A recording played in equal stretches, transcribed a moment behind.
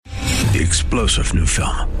the explosive new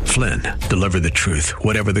film, Flynn, deliver the truth,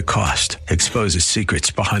 whatever the cost, exposes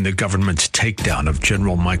secrets behind the government's takedown of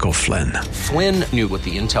General Michael Flynn. Flynn knew what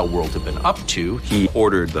the intel world had been up to. He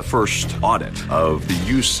ordered the first audit of the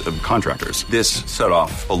use of contractors. This set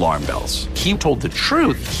off alarm bells. He told the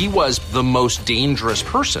truth. He was the most dangerous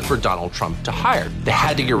person for Donald Trump to hire. They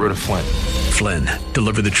had to get rid of Flynn. Flynn,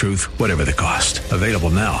 deliver the truth, whatever the cost. Available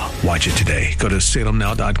now. Watch it today. Go to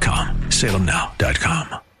salemnow.com.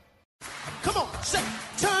 salemnow.com. Come on, say,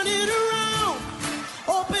 turn it around.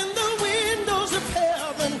 Open the windows of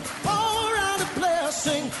heaven. Pour out a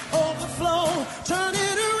blessing, overflow. Turn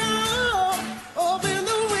it around. Open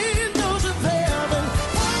the windows of heaven.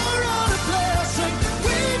 Pour out a blessing.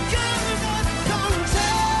 We got that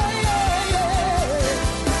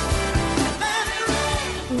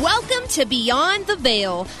contagion. Welcome to Beyond the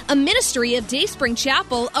Veil, a ministry of Dayspring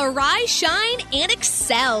Chapel. Arise, shine, and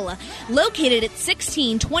excel. Located at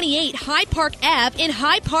 1628 Hyde Park Ave in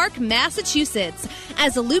Hyde Park, Massachusetts.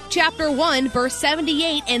 As Luke chapter 1, verse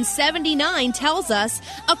 78 and 79 tells us,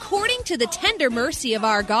 according to the tender mercy of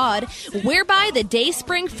our God, whereby the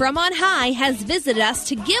dayspring from on high has visited us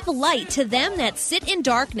to give light to them that sit in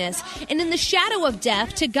darkness and in the shadow of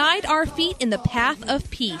death, to guide our feet in the path of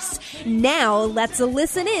peace. Now let's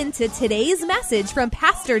listen in to today's message from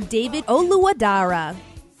Pastor David Oluwadara.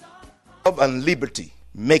 Love and liberty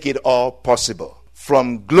make it all possible.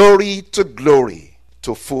 From glory to glory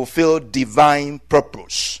to fulfill divine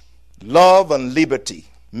purpose. Love and liberty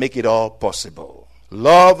make it all possible.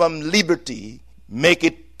 Love and liberty make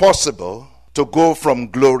it possible to go from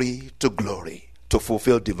glory to glory to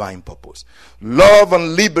fulfill divine purpose. Love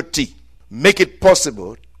and liberty make it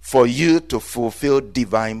possible for you to fulfill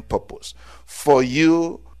divine purpose. For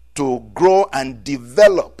you to grow and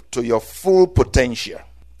develop to your full potential.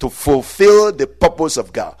 To fulfill the purpose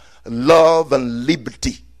of God. Love and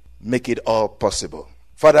liberty make it all possible.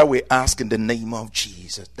 Father, we ask in the name of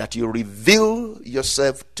Jesus that you reveal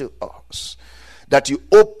yourself to us. That you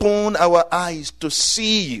open our eyes to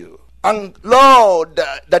see you. And Lord,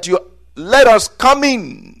 that you let us come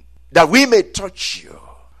in, that we may touch you.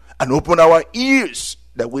 And open our ears,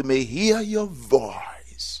 that we may hear your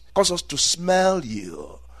voice. Cause us to smell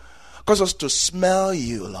you. Cause us to smell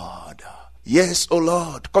you, Lord. Yes, O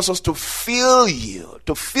Lord, cause us to feel you,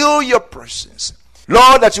 to feel your presence.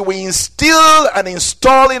 Lord, that you will instill and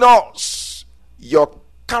install in us your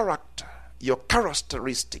character, your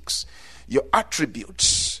characteristics, your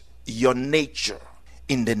attributes, your nature,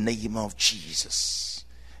 in the name of Jesus.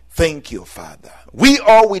 Thank you, Father. We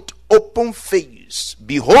are with open face,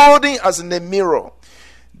 beholding as in a mirror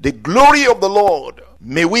the glory of the Lord.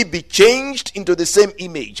 May we be changed into the same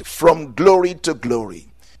image from glory to glory,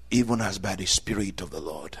 even as by the Spirit of the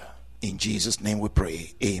Lord. In Jesus' name we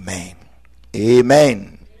pray. Amen.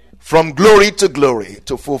 Amen. From glory to glory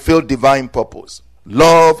to fulfill divine purpose.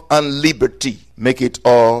 Love and liberty make it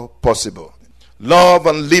all possible. Love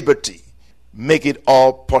and liberty make it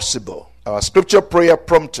all possible. Our scripture prayer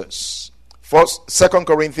prompts us. 2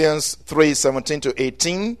 Corinthians 3:17 to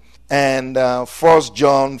 18 and 1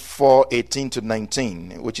 John 4:18 to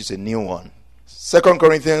 19, which is a new one. 2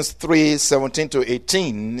 Corinthians 3:17 to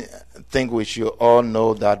 18, I think we should all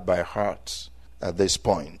know that by heart at this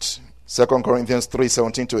point. 2 Corinthians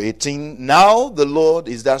 3:17 to 18, now the Lord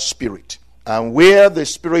is that Spirit, and where the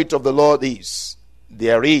Spirit of the Lord is,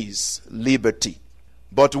 there is liberty.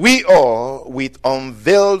 But we all, with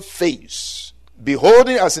unveiled face,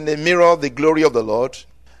 beholding as in a mirror the glory of the Lord,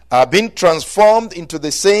 are being transformed into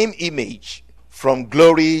the same image from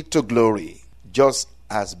glory to glory, just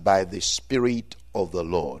as by the Spirit of the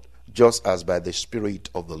Lord. Just as by the Spirit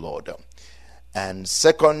of the Lord. And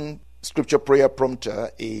second scripture prayer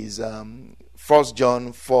prompter is 1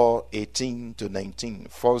 John 4:18 to 19.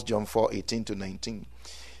 1 John 4:18 to 19.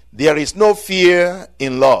 There is no fear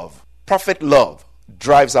in love. Perfect love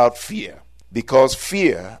drives out fear, because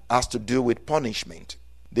fear has to do with punishment.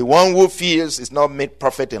 The one who fears is not made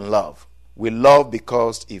perfect in love. We love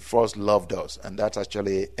because he first loved us, and that's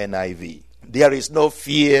actually NIV. There is no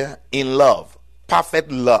fear in love.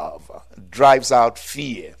 Perfect love drives out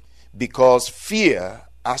fear, because fear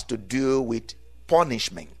has to do with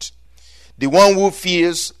punishment. The one who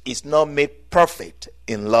fears is not made perfect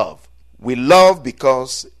in love. We love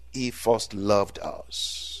because he first loved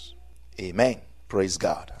us. Amen. Praise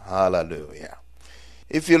God. Hallelujah.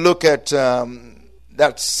 If you look at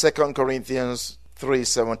that 2 Corinthians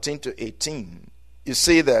 3:17 to 18, you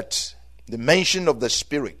see that the mention of the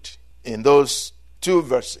Spirit in those two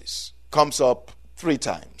verses comes up 3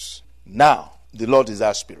 times. Now, the Lord is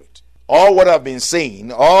our Spirit. All what I've been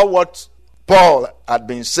saying, all what Paul had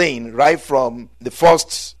been saying right from the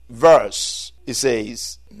first verse. He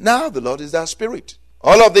says, now the Lord is that Spirit.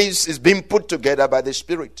 All of this is being put together by the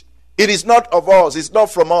Spirit. It is not of us. It's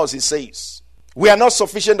not from us, he says. We are not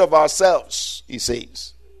sufficient of ourselves, he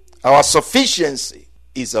says. Our sufficiency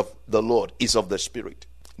is of the Lord, is of the Spirit.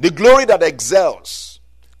 The glory that excels,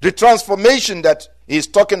 the transformation that he's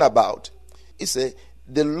talking about, he said,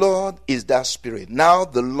 the Lord is that Spirit. Now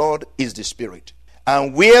the Lord is the Spirit.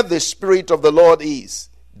 And where the Spirit of the Lord is,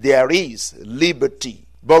 there is liberty.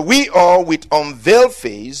 But we all, with unveiled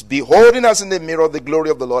face, beholding us in the mirror the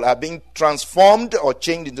glory of the Lord, are being transformed or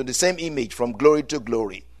changed into the same image from glory to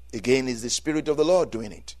glory. Again, is the Spirit of the Lord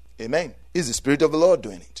doing it. Amen. Is the Spirit of the Lord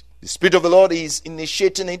doing it. The Spirit of the Lord is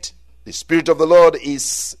initiating it. The Spirit of the Lord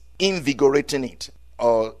is invigorating it,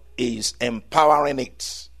 or is empowering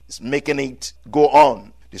it. It's making it go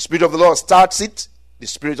on. The Spirit of the Lord starts it. The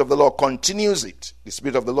Spirit of the Lord continues it. The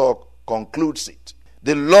Spirit of the Lord concludes it.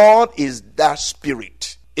 The Lord is that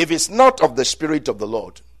Spirit. If it's not of the Spirit of the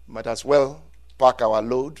Lord, might as well pack our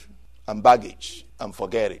load and baggage and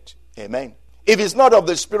forget it. Amen. If it's not of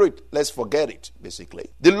the Spirit, let's forget it, basically.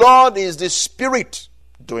 The Lord is the Spirit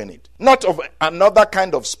doing it, not of another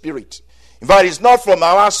kind of spirit. In fact, it's not from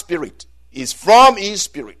our spirit. It's from His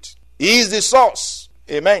Spirit. He is the source.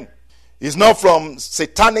 Amen. It's not from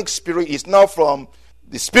satanic spirit. It's not from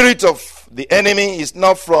the spirit of the enemy. It's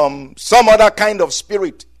not from some other kind of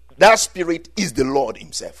spirit. That Spirit is the Lord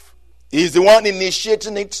Himself. He's the one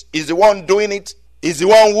initiating it. He's the one doing it. He's the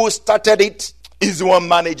one who started it. He's the one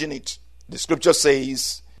managing it. The scripture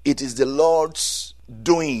says, it is the Lord's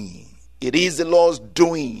doing. It is the Lord's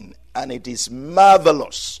doing, and it is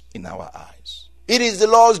marvelous in our eyes. It is the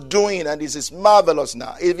Lord's doing, and it is marvelous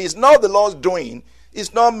now. If it's not the Lord's doing,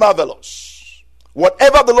 it's not marvelous.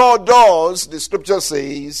 Whatever the Lord does, the scripture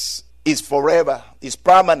says, is forever, is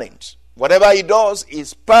permanent. Whatever He does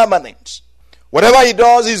is permanent. Whatever He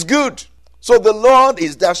does is good. So the Lord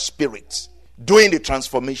is that Spirit doing the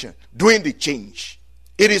transformation, doing the change.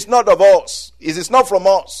 It is not of us. It is not from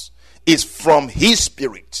us. It's from His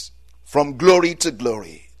Spirit, from glory to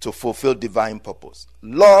glory, to fulfill divine purpose.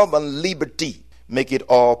 Love and liberty make it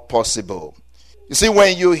all possible. You see,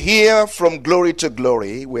 when you hear from glory to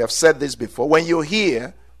glory, we have said this before, when you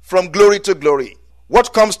hear from glory to glory,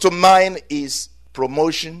 what comes to mind is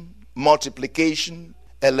promotion, multiplication,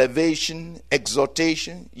 elevation,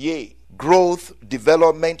 exhortation, yea, growth,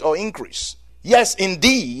 development, or increase. Yes,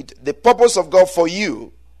 indeed, the purpose of God for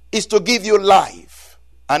you is to give you life,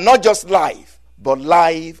 and not just life, but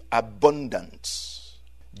life abundant.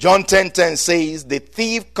 John 10:10 says, the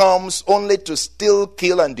thief comes only to steal,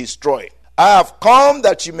 kill, and destroy. I have come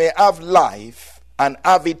that you may have life and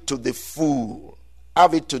have it to the full.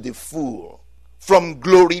 Have it to the full. From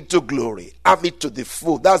glory to glory. Have it to the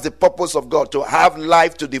full. That's the purpose of God, to have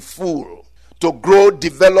life to the full. To grow,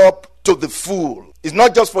 develop to the full. It's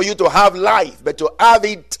not just for you to have life, but to have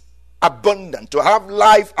it abundant. To have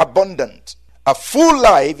life abundant. A full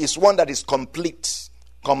life is one that is complete.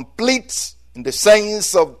 Complete in the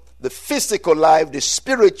sense of the physical life, the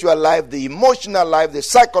spiritual life, the emotional life, the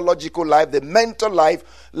psychological life, the mental life,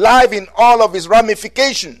 life in all of its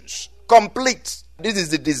ramifications. Complete. This is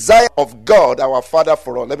the desire of God, our Father,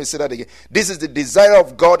 for us. Let me say that again. This is the desire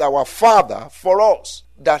of God, our Father, for us.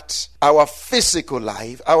 That our physical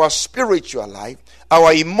life, our spiritual life,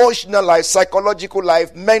 our emotional life, psychological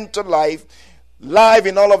life, mental life, life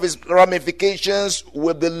in all of its ramifications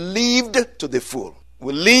will be lived to the full.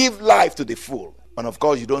 Will live life to the full. And of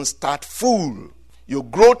course, you don't start full. You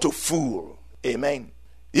grow to full. Amen.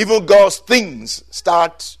 Even God's things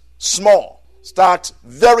start small. Start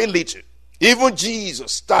very little. Even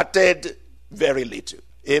Jesus started very little.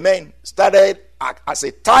 Amen. Started as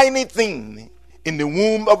a tiny thing in the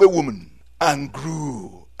womb of a woman. And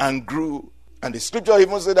grew and grew. And the scripture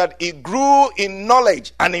even said that He grew in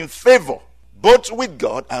knowledge and in favor, both with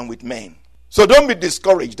God and with men. So don't be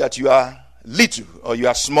discouraged that you are little or you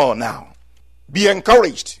are small now. Be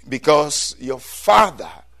encouraged, because your Father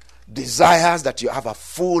desires that you have a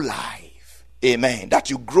full life. Amen. That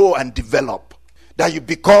you grow and develop. That you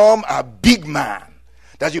become a big man.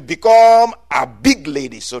 That you become a big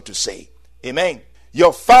lady, so to say. Amen.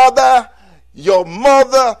 Your father, your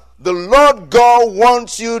mother, the Lord God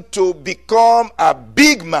wants you to become a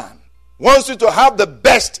big man. Wants you to have the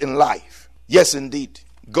best in life. Yes, indeed.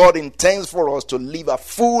 God intends for us to live a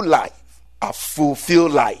full life. A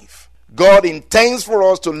fulfilled life. God intends for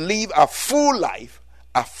us to live a full life,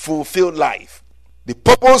 a fulfilled life. The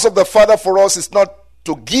purpose of the Father for us is not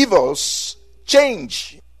to give us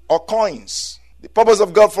change or coins. The purpose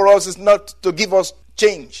of God for us is not to give us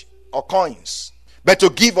change or coins, but to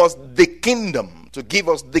give us the kingdom. To give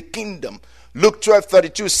us the kingdom. Luke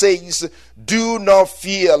 12:32 says, do not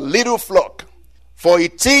fear, little flock, for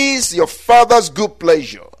it is your Father's good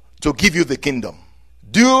pleasure to give you the kingdom.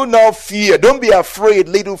 Do not fear. Don't be afraid,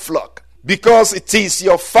 little flock, because it is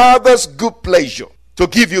your Father's good pleasure to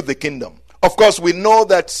give you the kingdom. Of course, we know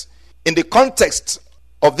that in the context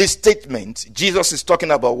of this statement, Jesus is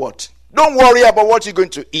talking about what? Don't worry about what you're going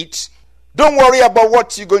to eat. Don't worry about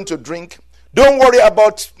what you're going to drink. Don't worry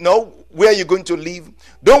about where you're going to live.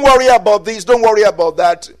 Don't worry about this. Don't worry about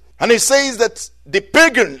that. And he says that the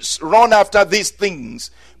pagans run after these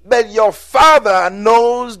things, but your Father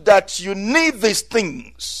knows that you need these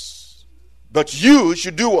things. But you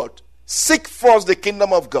should do what? Seek first the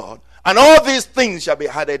kingdom of God, and all these things shall be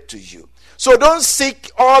added to you. So don't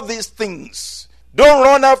seek all these things. Don't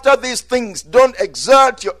run after these things. Don't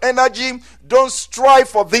exert your energy. Don't strive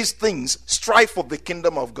for these things. Strive for the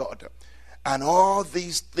kingdom of God. And all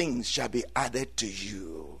these things shall be added to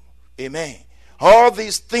you. Amen. All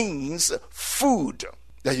these things, food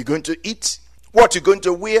that you're going to eat, what you're going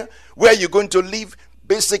to wear, where you're going to live,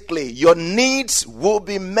 basically your needs will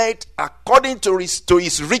be met according to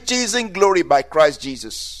his riches in glory by Christ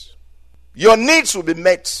Jesus. Your needs will be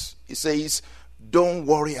met. He says, don't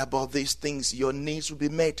worry about these things. Your needs will be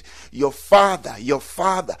met. Your Father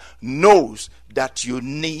knows that you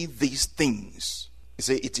need these things. He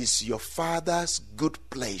says, it is your Father's good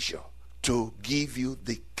pleasure to give you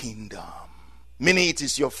the kingdom. Meaning it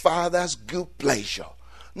is your Father's good pleasure,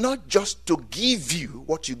 not just to give you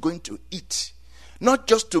what you're going to eat, not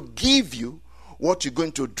just to give you what you're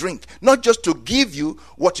going to drink, not just to give you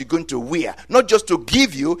what you're going to wear, not just to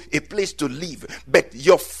give you a place to live, but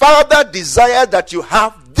your Father desires that you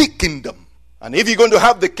have the kingdom. And if you're going to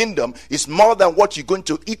have the kingdom, it's more than what you're going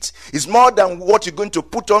to eat, it's more than what you're going to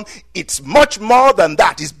put on, it's much more than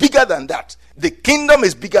that, it's bigger than that. The kingdom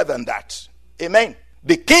is bigger than that. Amen.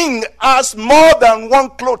 The king has more than one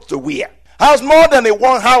cloth to wear, has more than a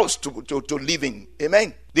one house to live in.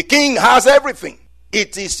 Amen. The king has everything.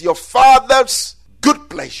 It is your Father's good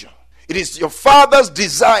pleasure. It is your Father's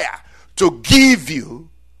desire to give you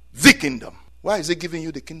the kingdom. Why is he giving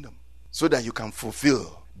you the kingdom? So that you can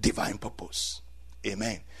fulfill divine purpose.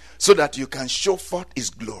 Amen. So that you can show forth his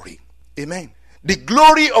glory. Amen. The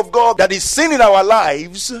glory of God that is seen in our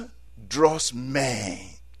lives draws men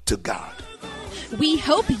to God. We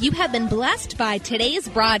hope you have been blessed by today's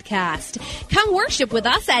broadcast. Come worship with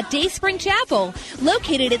us at Dayspring Chapel,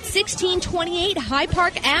 located at 1628 High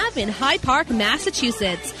Park Ave in High Park,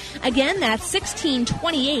 Massachusetts. Again, that's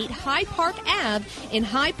 1628 High Park Ave in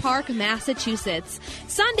High Park, Massachusetts.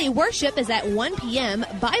 Sunday worship is at 1 p.m.,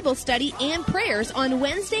 Bible study and prayers on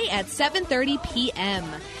Wednesday at 7:30 p.m.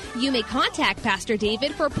 You may contact Pastor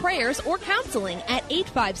David for prayers or counseling at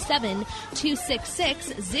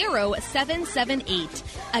 857-266-0778.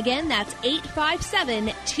 Again, that's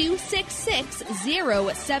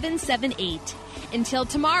 857-266-0778. Until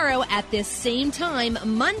tomorrow at this same time,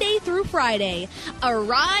 Monday through Friday,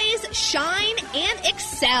 arise, shine, and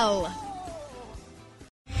excel.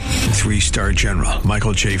 3-star General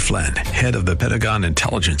Michael J. Flynn, head of the Pentagon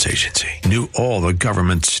Intelligence Agency, knew all the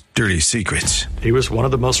government's dirty secrets. He was one of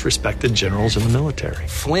the most respected generals in the military.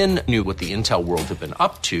 Flynn knew what the intel world had been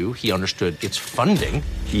up to. He understood its funding.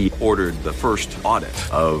 He ordered the first audit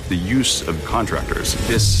of the use of contractors.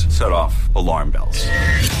 This set off alarm bells.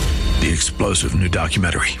 The explosive new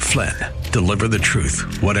documentary, Flynn, Deliver the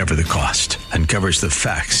Truth, Whatever the Cost, uncovers the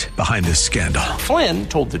facts behind this scandal. Flynn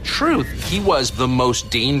told the truth. He was the most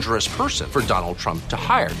dangerous person for Donald Trump to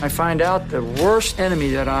hire. I find out the worst enemy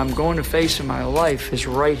that I'm going to face in my life is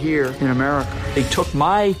right here in America. They took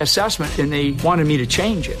my assessment and they wanted me to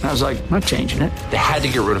change it. And I was like, I'm not changing it. They had to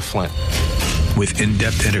get rid of Flynn. With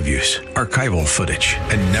in-depth interviews, archival footage,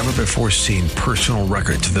 and never-before-seen personal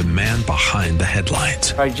records of the man behind the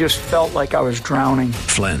headlines. I just felt like I was drowning.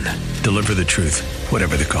 Flynn, Deliver the Truth,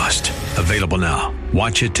 Whatever the Cost. Available now.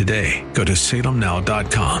 Watch it today. Go to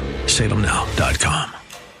salemnow.com. salemnow.com.